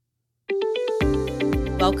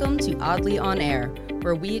Welcome to Oddly On Air,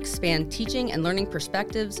 where we expand teaching and learning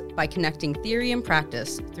perspectives by connecting theory and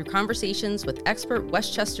practice through conversations with expert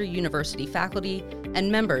Westchester University faculty and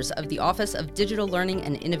members of the Office of Digital Learning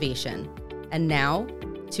and Innovation. And now,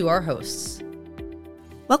 to our hosts.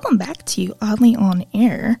 Welcome back to Oddly On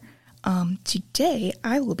Air. Today,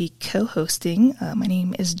 I will be co-hosting. My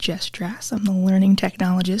name is Jess Drass. I'm the learning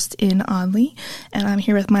technologist in Oddly, and I'm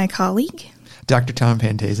here with my colleague, Dr. Tom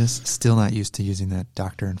Pantazis. Still not used to using that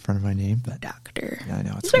doctor in front of my name, but Doctor. Yeah, I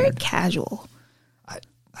know it's very weird. Casual.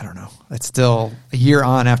 I don't know. It's still a year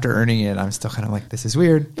on after earning it. I'm still kind of like, this is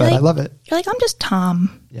weird, but I love it. You're like, I'm just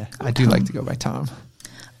Tom. Yeah, I do like to go by Tom.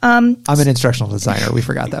 I'm an instructional designer. We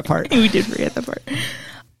forgot that part. We did forget that part.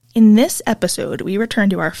 In this episode, we return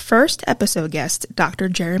to our first episode guest, Dr.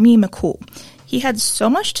 Jeremy McCool. He had so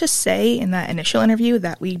much to say in that initial interview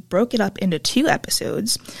that we broke it up into 2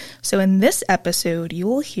 episodes. So in this episode, you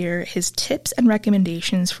will hear his tips and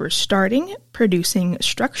recommendations for starting, producing,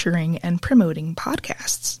 structuring, and promoting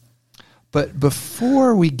podcasts. But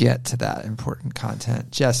before we get to that important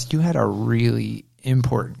content, Jess, you had a really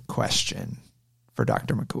important question for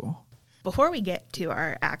Dr. McCool. Before we get to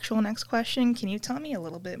our actual next question, can you tell me a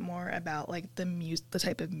little bit more about like the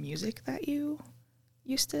type of music that you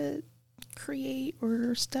used to create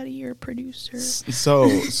or study or produce? Or?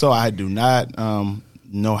 So I do not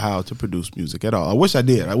know how to produce music at all. I wish I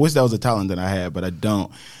did. I wish that was a talent that I had, but I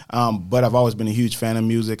don't. But I've always been a huge fan of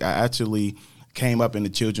music. I actually came up in a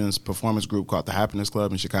children's performance group called the Happiness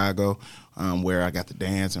Club in Chicago, where I got to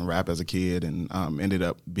dance and rap as a kid, and ended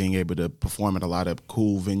up being able to perform at a lot of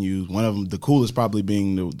cool venues. One of them, the coolest probably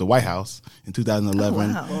being the White House in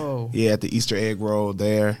 2011. Oh, wow. Yeah, at the Easter egg roll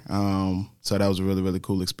there. So that was a really, really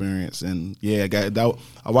cool experience. And yeah,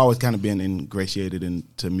 I've always kind of been ingratiated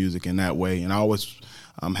into music in that way, and I always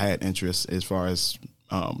had interest as far as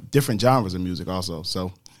different genres of music also.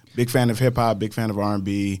 So big fan of hip hop, big fan of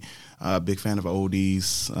R&B. Big fan of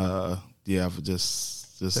oldies. I'm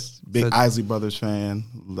just big Isley Brothers fan.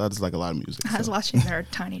 I just like a lot of music. I was watching their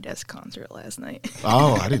Tiny Desk concert last night.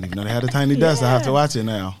 Oh, I didn't even know they had a Tiny Desk. I have to watch it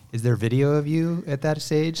now. Is there video of you at that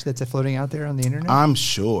stage that's floating out there on the internet? I'm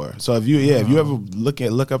sure. So if you ever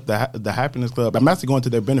look up the Happiness Club, I'm actually going to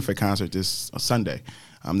their benefit concert this Sunday.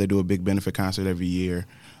 They do a big benefit concert every year.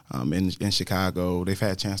 In Chicago. They've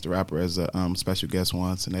had Chance the Rapper as a special guest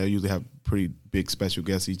once, and they usually have pretty big special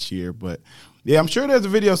guests each year. But yeah, I'm sure there's a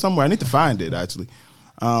video somewhere. I need to find it, actually.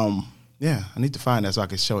 I need to find that so I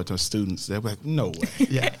can show it to students. They're like, no way.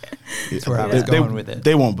 Yeah. That's where I was going with it.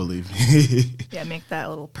 They won't believe me. Yeah, make that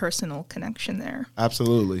little personal connection there.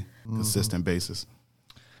 Absolutely. Mm-hmm. Consistent basis.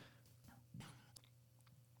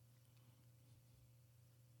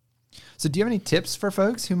 So do you have any tips for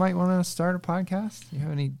folks who might want to start a podcast? Do you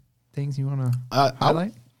have any things you want to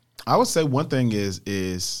highlight? I would say one thing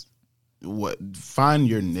is find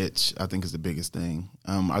your niche, I think, is the biggest thing.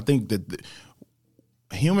 I think that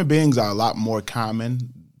human beings are a lot more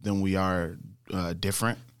common than we are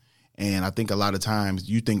different. And I think a lot of times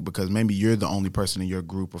you think because maybe you're the only person in your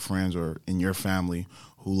group of friends or in your family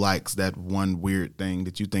who likes that one weird thing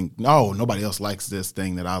that you think, no, nobody else likes this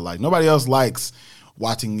thing that I like. Nobody else likes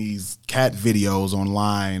watching these cat videos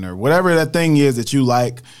online or whatever that thing is that you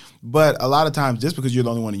like. But a lot of times, just because you're the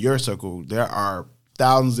only one in your circle, there are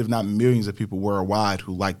thousands, if not millions of people worldwide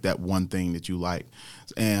who like that one thing that you like.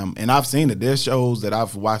 And I've seen it. There's shows that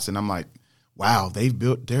I've watched and I'm like, wow,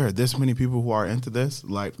 there are this many people who are into this.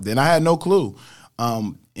 Like, then I had no clue.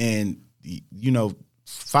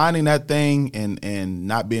 Finding that thing and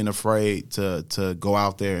not being afraid to go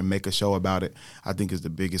out there and make a show about it, I think is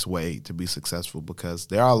the biggest way to be successful, because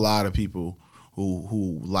there are a lot of people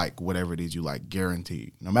who like whatever it is you like,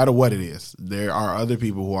 guaranteed. No matter what it is, there are other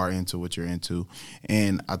people who are into what you're into,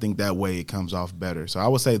 and I think that way it comes off better. So I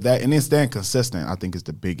would say that, and then staying consistent, I think is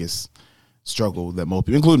the biggest struggle that most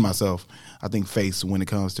people, including myself, I think face when it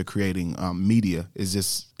comes to creating media is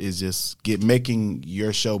just making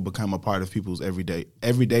your show become a part of people's everyday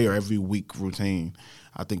or every week routine.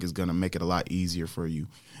 I think is going to make it a lot easier for you.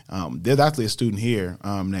 There's actually a student here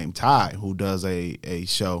named Ty who does a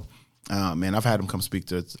show, and I've had him come speak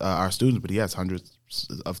to our students, but he has hundreds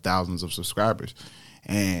of thousands of subscribers,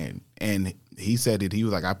 and he said that he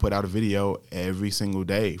was like, I put out a video every single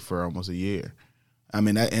day for almost a year. I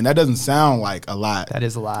mean, that doesn't sound like a lot. That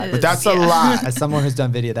is a lot. But that's a lot. As someone who's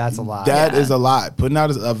done video, that's a lot. That is a lot. Putting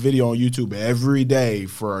out a video on YouTube every day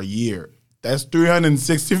for a year, that's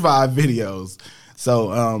 365 videos.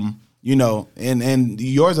 So, and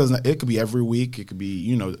yours doesn't, it could be every week. It could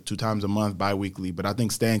be, 2 times a month, bi-weekly. But I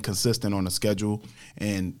think staying consistent on a schedule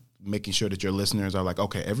and making sure that your listeners are like,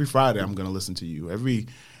 okay, every Friday I'm going to listen to you. Every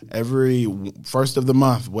first of the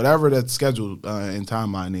month, whatever that schedule and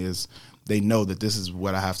timeline is, they know that this is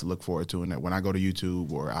what I have to look forward to, and that when I go to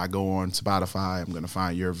YouTube or I go on Spotify, I'm going to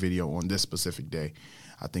find your video on this specific day.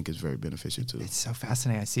 I think it's very beneficial too. It's so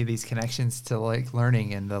fascinating. I see these connections to like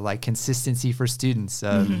learning and the like consistency for students.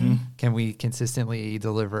 Can we consistently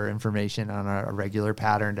deliver information on a regular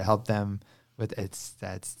pattern to help them with it's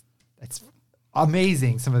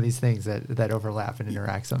amazing, some of these things that overlap and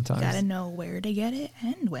interact sometimes. You gotta know where to get it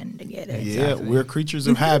and when to get it. Yeah, we're creatures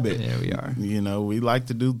of habit. Yeah, we are. You know, we like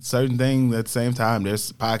to do certain things at the same time.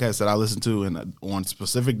 There's podcasts that I listen to on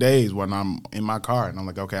specific days when I'm in my car, and I'm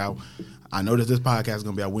like, okay, I know that this podcast is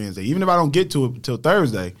going to be out Wednesday. Even if I don't get to it till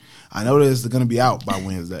Thursday, I know that it's going to be out by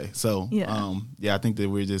Wednesday. So, I think that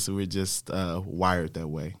we're just wired that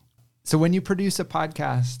way. So when you produce a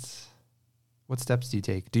podcast, what steps do you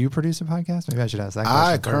take? Do you produce a podcast? Maybe I should ask that question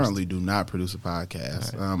I first. currently do not produce a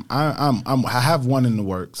podcast. Right. I have one in the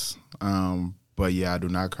works, but yeah, I do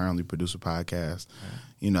not currently produce a podcast. Right.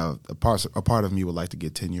 You know, a part of me would like to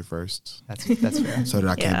get tenure first. That's fair. So that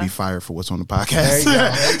I can't be fired for what's on the podcast.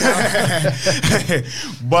 There you go.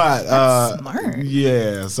 But that's smart.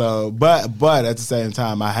 Yeah. So, but at the same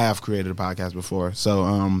time, I have created a podcast before. So,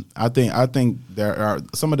 I think there are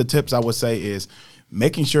some of the tips I would say is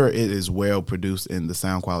making sure it is well produced and the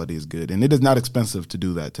sound quality is good. And it is not expensive to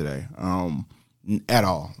do that today. At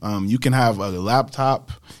all. You can have a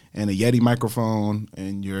laptop and a Yeti microphone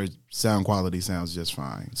and your sound quality sounds just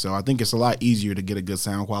fine. So I think it's a lot easier to get a good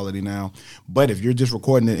sound quality now. But if you're just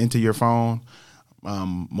recording it into your phone,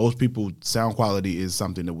 most people, sound quality is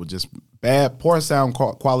something that would just poor sound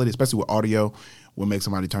quality, especially with audio, will make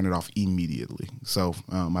somebody turn it off immediately. So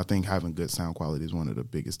I think having good sound quality is one of the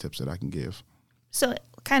biggest tips that I can give. So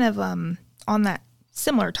kind of on that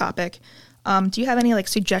similar topic, do you have any like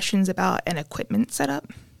suggestions about an equipment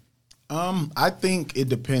setup? I think it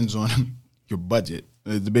depends on your budget.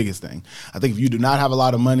 It's the biggest thing. I think if you do not have a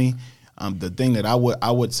lot of money, the thing that I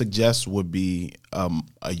would suggest would be a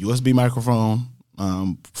USB microphone.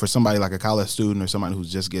 For somebody like a college student or somebody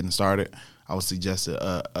who's just getting started, I would suggest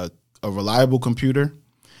a reliable computer.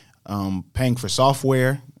 Paying for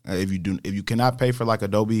software, if you cannot pay for like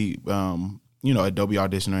Adobe, Adobe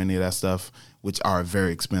Audition or any of that stuff, which are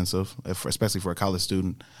very expensive, especially for a college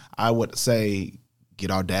student, I would say get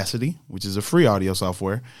Audacity, which is a free audio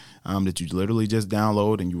software that you literally just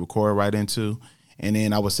download and you record right into. And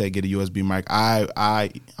then I would say get a USB mic.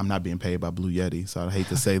 I'm not being paid by Blue Yeti, so I hate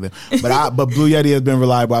to say that, but Blue Yeti has been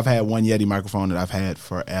reliable. I've had one Yeti microphone that I've had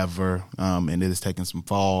forever, and it has taken some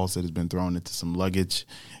falls. It has been thrown into some luggage,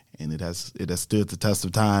 and it has stood the test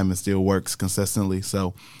of time and still works consistently.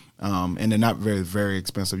 So. And they're not very, very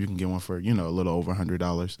expensive. You can get one for, a little over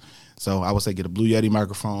 $100. So I would say get a Blue Yeti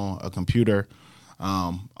microphone, a computer,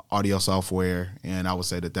 audio software, and I would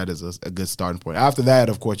say that is a good starting point. After that,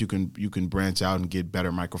 of course, you can branch out and get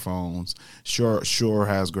better microphones. Shure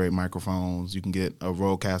has great microphones. You can get a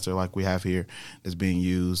Rodecaster like we have here that's being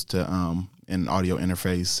used to an audio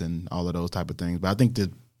interface and all of those type of things. But I think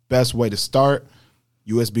the best way to start,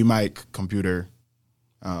 USB mic, computer,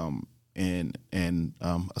 and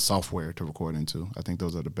a software to record into. I think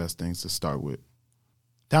those are the best things to start with.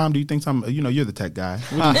 Tom, do you think you're the tech guy.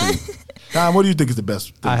 What do you think? Tom, what do you think is the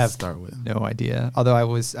best thing to start with? No idea. Although I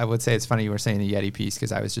would say it's funny you were saying the Yeti piece,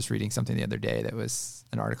 because I was just reading something the other day that was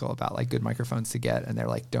an article about like good microphones to get, and they're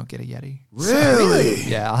like, don't get a Yeti. Really? So,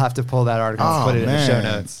 yeah, I'll have to pull that article and put it in the show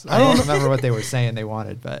notes. I don't remember what they were saying they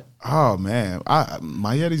wanted, but oh man,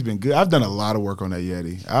 my Yeti's been good. I've done a lot of work on that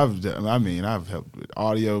Yeti. I've helped with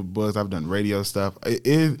audio books. I've done radio stuff.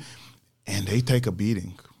 And they take a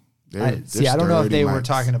beating. I don't know if they were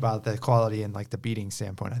talking about the quality and like the beating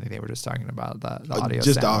standpoint. I think they were just talking about the audio.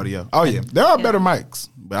 Just sound. the audio. Oh yeah, there are better mics,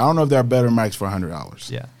 but I don't know if there are better mics for $100.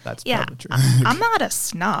 Yeah, that's probably true. I'm not a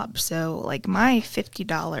snob, so like my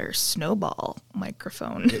 $50 Snowball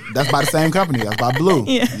microphone. That's by the same company. That's by Blue.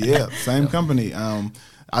 Yeah, same company.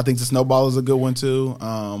 I think the Snowball is a good one too.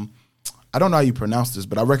 I don't know how you pronounce this,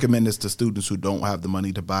 but I recommend this to students who don't have the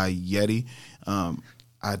money to buy Yeti.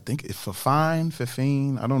 I think it's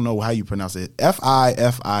Fifine. I don't know how you pronounce it.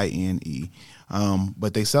 Fifine.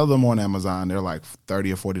 But they sell them on Amazon. They're like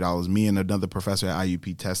 $30 or $40. Me and another professor at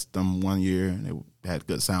IUP tested them one year, and they had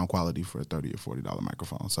good sound quality for a $30 or $40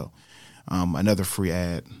 microphone. So another free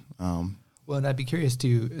ad. Well, and I'd be curious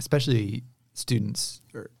too, especially students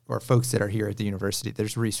or folks that are here at the university,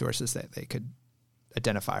 there's resources that they could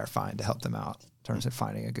identify or find to help them out in terms of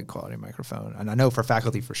finding a good quality microphone. And I know for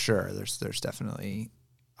faculty for sure, there's definitely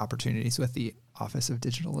opportunities with the Office of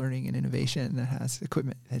Digital Learning and Innovation that has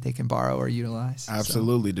equipment that they can borrow or utilize.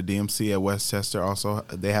 Absolutely. So. The DMC at Westchester also,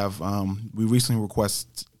 they have, we recently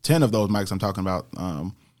requested 10 of those mics I'm talking about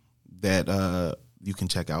that you can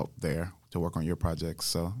check out there to work on your projects.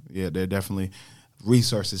 So, yeah, they're definitely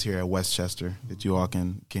resources here at Westchester that you all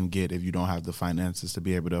can get if you don't have the finances to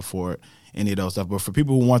be able to afford any of those stuff. But for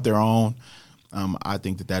people who want their own, I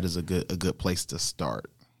think that is a good place to start.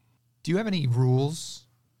 Do you have any rules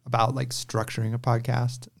about like structuring a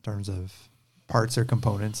podcast in terms of parts or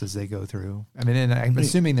components as they go through? I mean, and I'm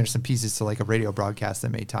assuming there's some pieces to like a radio broadcast that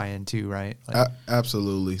may tie in too, right? Like,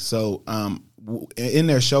 absolutely. So in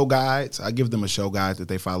their show guides, I give them a show guide that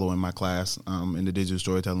they follow in my class, in the digital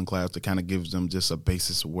storytelling class, that kind of gives them just a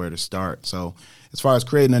basis of where to start. So as far as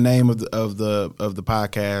creating the name of the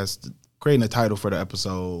podcast, creating a title for the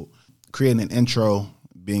episode, creating an intro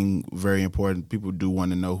being very important. People do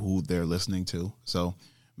want to know who they're listening to. So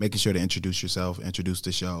making sure to introduce yourself, introduce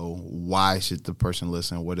the show, why should the person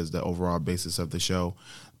listen, what is the overall basis of the show,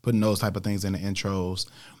 putting those type of things in the intros.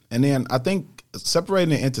 And then I think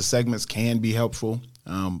separating it into segments can be helpful,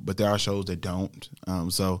 but there are shows that don't.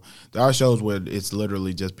 So there are shows where it's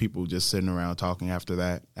literally just people just sitting around talking after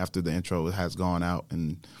the intro has gone out,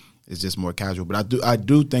 and it's just more casual. But I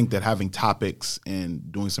do think that having topics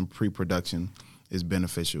and doing some pre-production is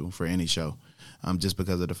beneficial for any show, just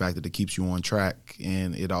because of the fact that it keeps you on track,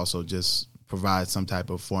 and it also just provides some type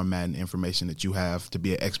of format and information that you have to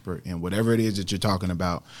be an expert in whatever it is that you're talking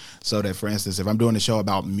about. So that, for instance, if I'm doing a show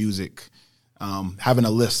about music, having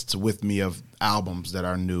a list with me of albums that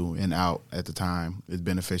are new and out at the time is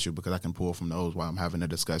beneficial, because I can pull from those while I'm having a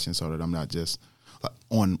discussion, so that I'm not just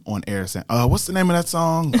on air saying, what's the name of that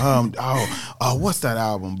song? What's that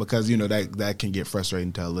album? Because, that can get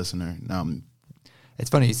frustrating to a listener. It's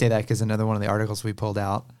funny you say that, because another one of the articles we pulled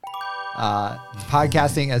out,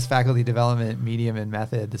 podcasting as faculty development medium and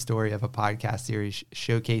method, the story of a podcast series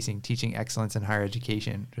showcasing teaching excellence in higher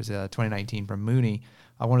education, which was 2019 from Mooney.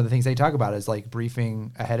 One of the things they talk about is like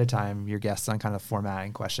briefing ahead of time your guests on kind of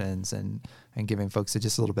formatting questions and giving folks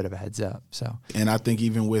just a little bit of a heads up. So, and I think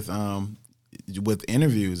even with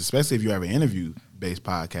interviews, especially if you have an interview-based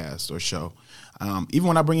podcast or show, even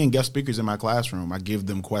when I bring in guest speakers in my classroom, I give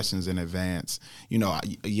them questions in advance. I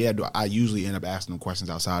usually end up asking them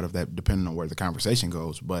questions outside of that, depending on where the conversation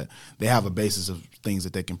goes. But they have a basis of things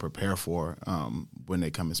that they can prepare for when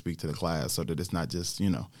they come and speak to the class, so that it's not just,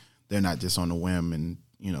 they're not just on a whim and,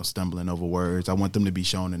 stumbling over words. I want them to be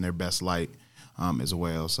shown in their best light as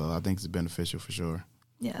well. So I think it's beneficial for sure.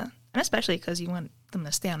 Yeah, and especially because you want them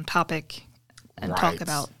to stay on topic and right. talk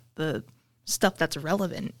about the stuff that's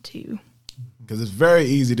relevant to. Because it's very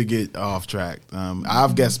easy to get off track.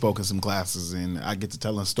 I've guest spoken some classes, and I get to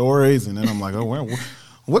telling stories, and then I'm like,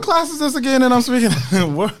 what class is this again? And I'm speaking,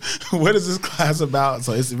 what is this class about?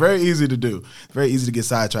 So it's very easy to do. Very easy to get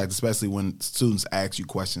sidetracked, especially when students ask you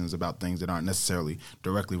questions about things that aren't necessarily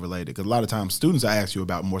directly related. Because a lot of times students ask you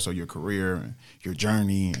about more so your career and your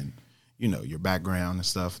journey and, your background and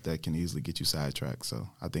stuff that can easily get you sidetracked. So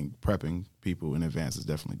I think prepping people in advance is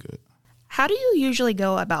definitely good. How do you usually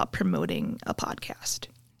go about promoting a podcast?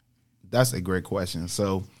 That's a great question.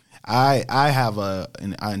 So I have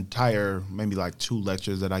an entire, maybe like 2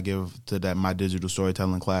 lectures that I give to my digital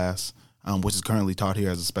storytelling class, which is currently taught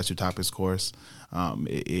here as a special topics course.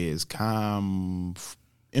 It is MDC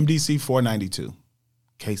 492, in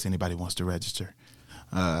case anybody wants to register.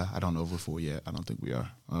 I don't know if we're full yet. I don't think we are.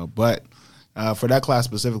 But for that class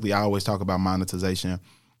specifically, I always talk about monetization.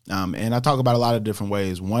 And I talk about a lot of different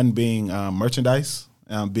ways. One being merchandise,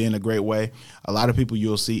 being a great way. A lot of people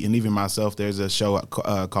you'll see, and even myself, there's a show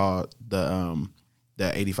called the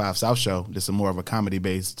 85 South Show. This is more of a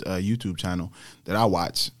comedy-based YouTube channel that I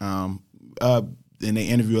watch. And they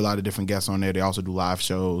interview a lot of different guests on there. They also do live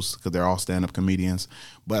shows because they're all stand-up comedians.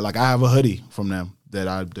 But like I have a hoodie from them that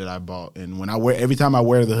I bought, and when every time I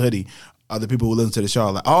wear the hoodie, other people who listen to the show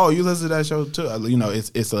are like, oh, you listen to that show too?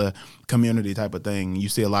 It's a community type of thing. You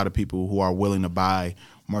see a lot of people who are willing to buy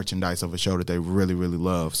merchandise of a show that they really, really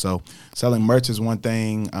love. So selling merch is one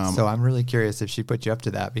thing. So I'm really curious if she put you up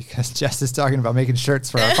to that, because Jess is talking about making shirts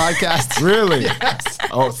for our podcast. Really? Yes.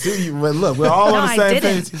 Oh, see, look, we're all on the same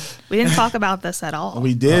page. We didn't talk about this at all.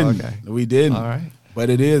 We didn't. Oh, okay. We didn't. All right. But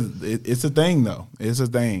it's a thing, though. It's a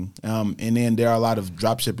thing. And then there are a lot of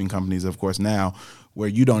drop shipping companies, of course, now, where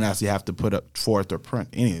you don't actually have to put up forth or print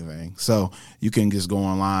anything. So you can just go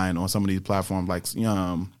online on some of these platforms like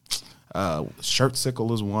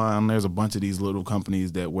Shirtsicle is one. There's a bunch of these little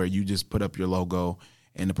companies where you just put up your logo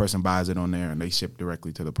and the person buys it on there and they ship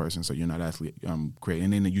directly to the person. So you're not actually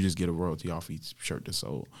creating, and then you just get a royalty off each shirt that's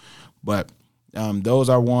sold. But Those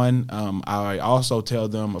are one. I also tell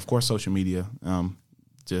them, of course, social media.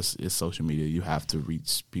 It's social media. You have to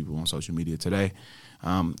reach people on social media today.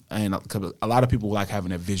 And a lot of people like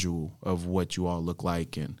having a visual of what you all look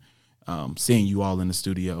like and seeing you all in the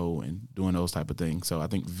studio and doing those type of things. So I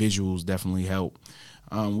think visuals definitely help.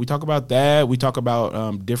 We talk about that. We talk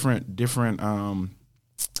about different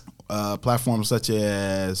platforms such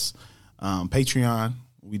as Patreon.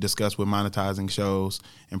 We discuss with monetizing shows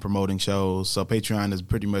and promoting shows. So Patreon is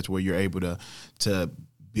pretty much where you're able to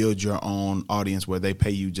build your own audience, where they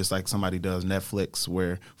pay you just like somebody does Netflix,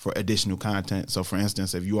 where for additional content. So for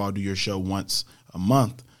instance, if you all do your show once a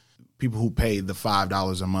month, people who pay the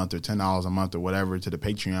 $5 a month or $10 a month or whatever to the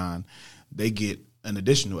Patreon, they get an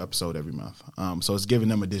additional episode every month. So it's giving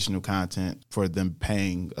them additional content for them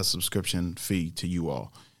paying a subscription fee to you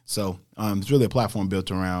all. So it's really a platform built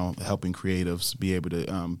around helping creatives be able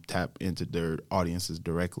to tap into their audiences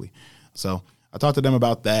directly. So I talked to them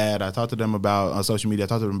about that. I talked to them about social media. I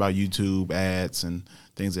talked to them about YouTube ads and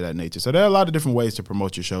things of that nature. So there are a lot of different ways to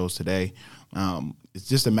promote your shows today. It's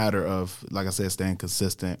just a matter of, like I said, staying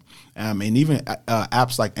consistent. And even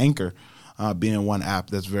apps like Anchor being one app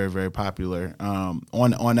that's very, very popular.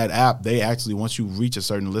 On that app, they actually, once you reach a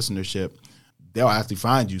certain listenership, they'll actually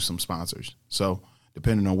find you some sponsors. So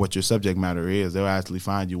depending on what your subject matter is, they'll actually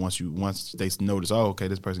find you once they notice, oh, okay,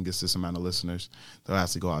 this person gets this amount of listeners, they'll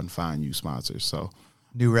actually go out and find you sponsors. So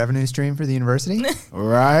New revenue stream for the university.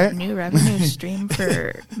 Right. New revenue stream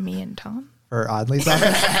for me and Tom. For Audley's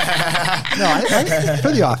office.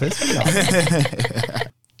 For the office.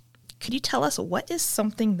 Could you tell us what is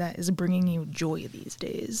something that is bringing you joy these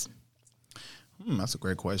days? That's a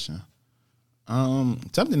great question.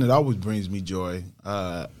 Something that always brings me joy.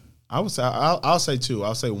 I would say I'll say two.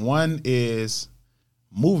 I'll say one is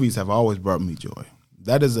movies have always brought me joy.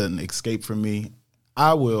 That is an escape for me.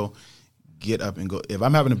 I will get up and go. If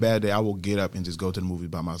I'm having a bad day, I will get up and just go to the movies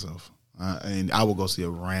by myself. And I will go see a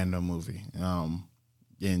random movie.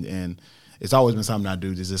 And it's always been something I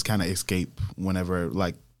do to just kind of escape whenever,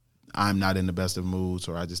 like, I'm not in the best of moods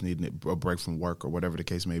or I just need a break from work or whatever the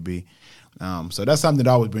case may be. So that's something that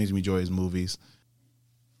always brings me joy is movies.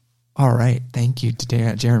 All right. Thank you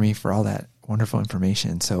to Jeremy for all that wonderful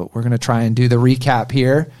information. So we're going to try and do the recap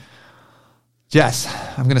here. Jess,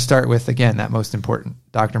 I'm going to start with, again, that most important.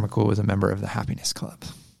 Dr. McCool was a member of the Happiness Club.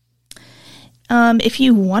 If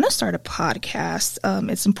you want to start a podcast,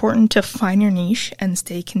 it's important to find your niche and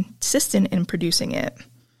stay consistent in producing it.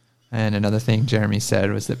 And another thing Jeremy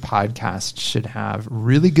said was that podcasts should have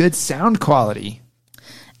really good sound quality.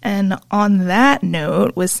 And on that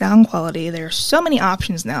note, with sound quality, there are so many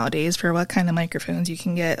options nowadays for what kind of microphones you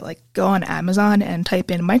can get. Like, go on Amazon and type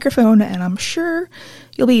in microphone, and I'm sure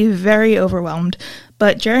you'll be very overwhelmed.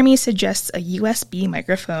 But Jeremy suggests a USB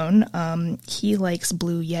microphone. He likes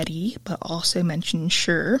Blue Yeti, but also mentioned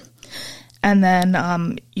Shure. And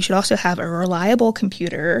then you should also have a reliable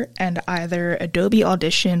computer and either Adobe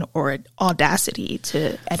Audition or Audacity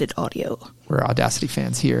to edit audio. We're Audacity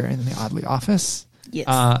fans here in the Audley office. Yes.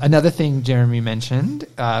 Another thing Jeremy mentioned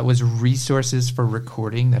was resources for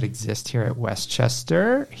recording that exist here at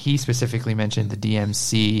Westchester. He specifically mentioned the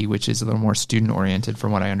DMC, which is a little more student-oriented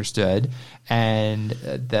from what I understood. And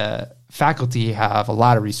the faculty have a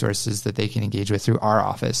lot of resources that they can engage with through our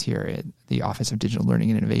office here at the Office of Digital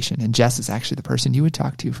Learning and Innovation. And Jess is actually the person you would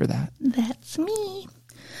talk to for that. That's me.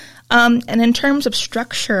 And in terms of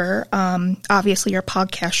structure, obviously your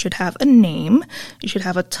podcast should have a name. You should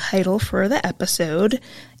have a title for the episode,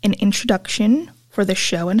 an introduction for the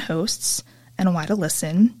show and hosts, and why to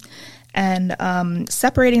listen. And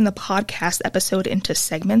separating the podcast episode into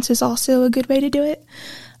segments is also a good way to do it.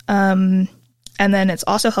 And then it's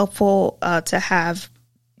also helpful to have,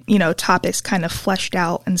 topics kind of fleshed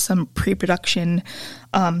out and some pre-production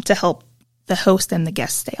to help the host and the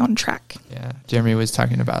guest stay on track. Yeah. Jeremy was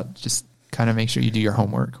talking about just kind of make sure you do your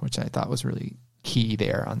homework, which I thought was really key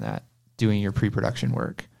there on that, doing your pre-production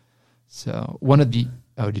work. So did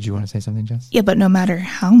you want to say something, Jess? Yeah, but no matter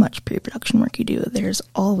how much pre-production work you do, there's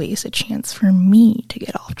always a chance for me to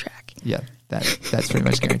get off track. Yeah, that's pretty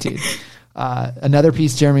much guaranteed. Another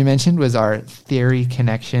piece Jeremy mentioned was our theory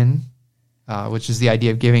connection, which is the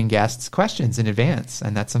idea of giving guests questions in advance.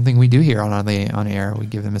 And that's something we do here on air. We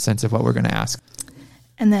give them a sense of what we're going to ask.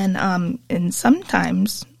 And then and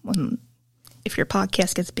sometimes if your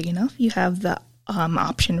podcast gets big enough, you have the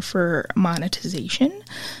option for monetization.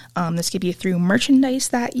 This could be through merchandise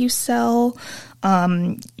that you sell.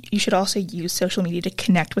 You should also use social media to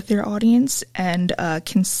connect with your audience and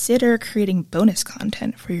consider creating bonus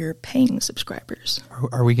content for your paying subscribers.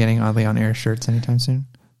 Are we getting Oddly On Air shirts anytime soon?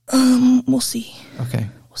 We'll see. Okay.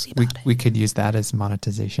 We'll see about it. We could use that as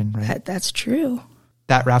monetization, right? That's true.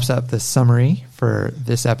 That wraps up the summary for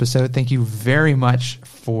this episode. Thank you very much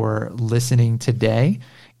for listening today.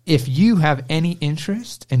 If you have any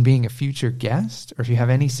interest in being a future guest, or if you have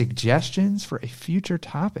any suggestions for a future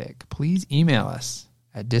topic, please email us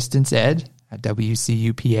at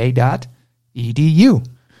distanceed@wcupa.edu.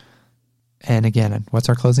 And again, what's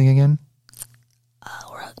our closing again?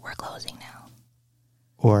 We're closing now.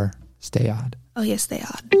 Or stay odd. Oh, yes, stay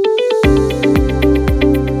odd.